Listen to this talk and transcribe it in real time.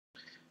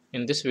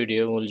In this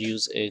video, we'll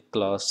use a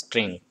class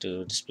string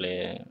to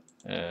display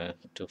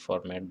to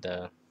format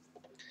the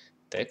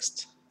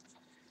text.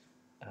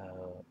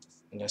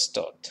 Let's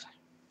start.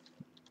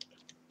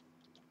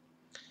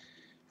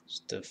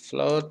 So the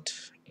float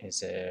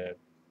is a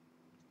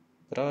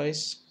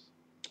price.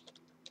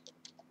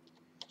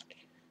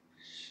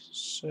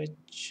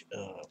 Switch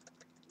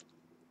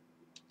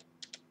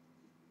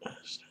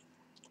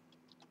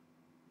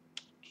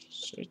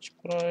switch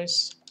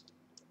price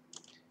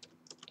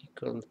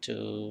equal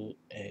to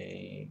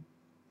a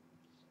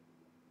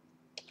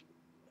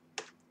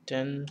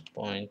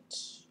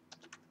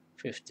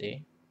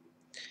 10.50,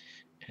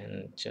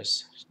 and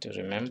just to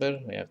remember,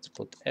 we have to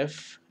put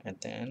F at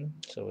the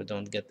end so we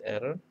don't get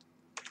error.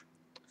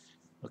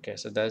 Okay,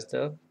 so that's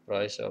the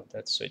price of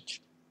that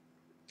switch.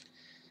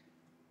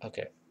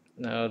 Okay,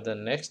 now the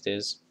next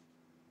is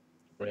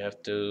we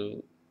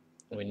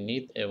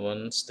need a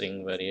one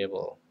string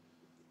variable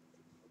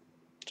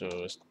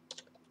to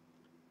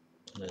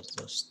there's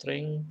the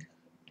string,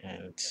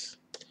 and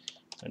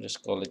I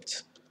just call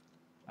it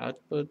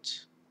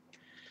output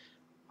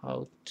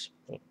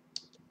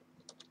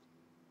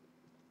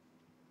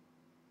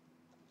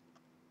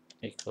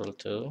equal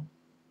to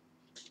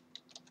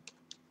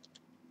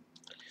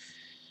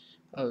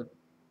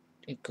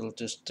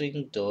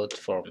string dot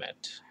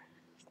format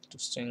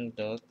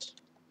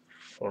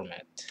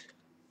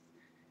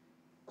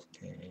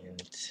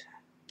and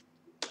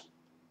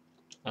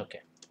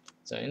okay,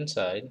 so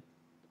inside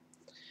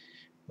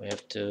we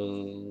have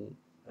to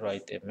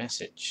write a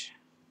message.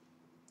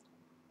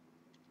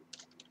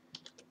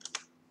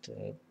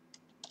 The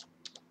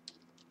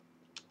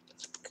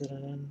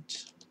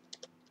current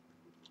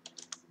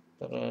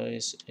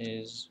price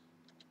is,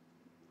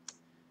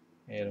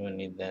 here we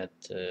need that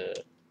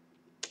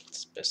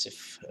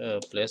specific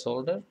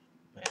placeholder,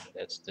 and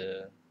that's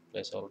the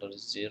placeholder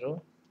is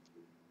 0,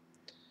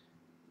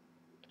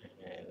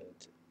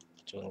 and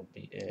it will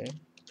be a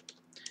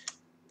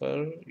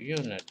per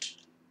unit.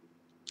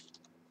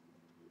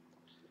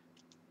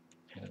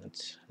 And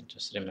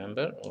just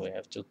remember, we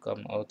have to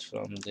come out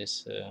from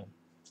this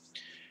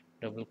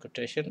double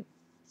quotation,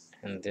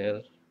 and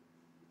there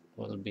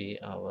will be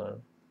our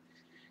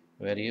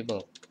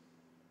variable.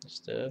 It's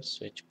the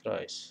switch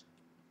price.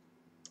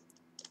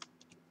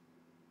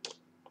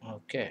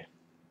 Okay,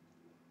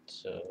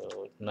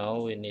 so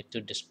now we need to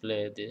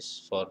display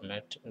this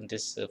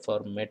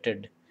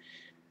formatted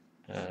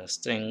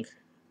string.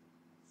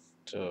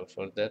 So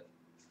for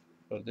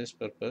this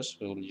purpose,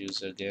 we will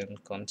use again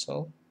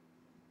console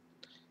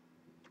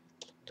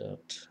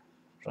dot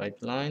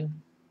write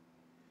line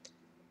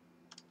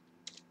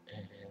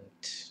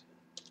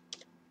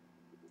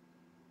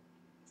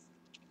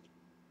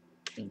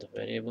and the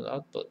variable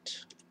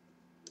output.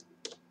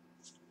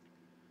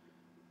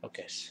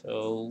 Okay,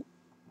 so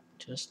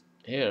just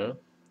here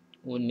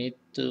we need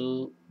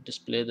to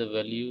display the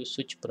value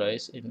switch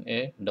price in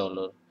a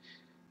dollar,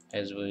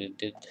 as we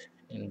did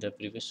in the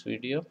previous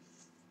video.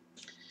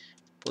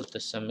 Put the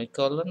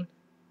semicolon,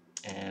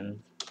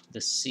 and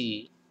the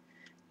C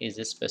is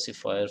a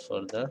specifier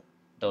for the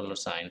dollar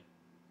sign,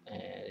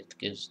 and it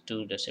gives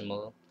two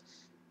decimal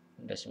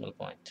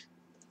point.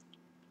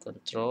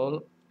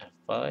 Control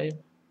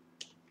F5.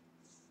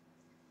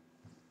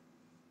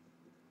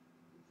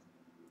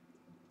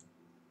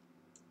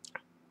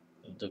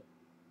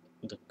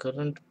 The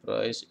current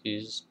price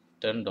is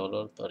 $10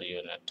 per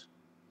unit.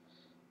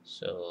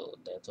 So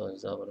that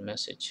was our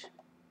message.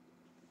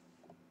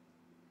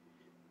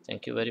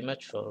 Thank you very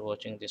much for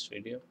watching this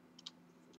video.